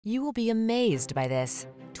You will be amazed by this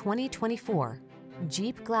 2024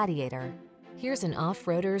 Jeep Gladiator. Here's an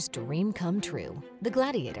off-roader's dream come true, the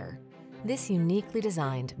Gladiator. This uniquely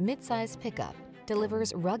designed midsize pickup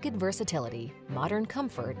delivers rugged versatility, modern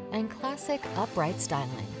comfort, and classic upright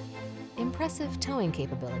styling. Impressive towing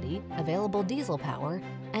capability, available diesel power,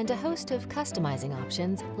 and a host of customizing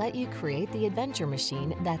options let you create the adventure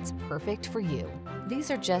machine that's perfect for you. These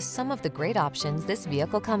are just some of the great options this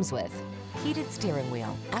vehicle comes with: heated steering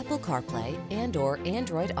wheel, Apple CarPlay and/or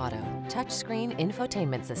Android Auto, touchscreen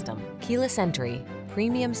infotainment system, keyless entry,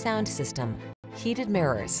 premium sound system, heated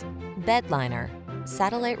mirrors, bedliner,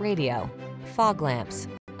 satellite radio, fog lamps,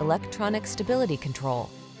 electronic stability control.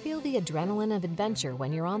 Feel the adrenaline of adventure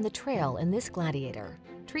when you're on the trail in this Gladiator.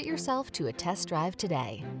 Treat yourself to a test drive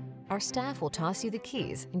today. Our staff will toss you the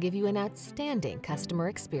keys and give you an outstanding customer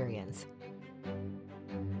experience.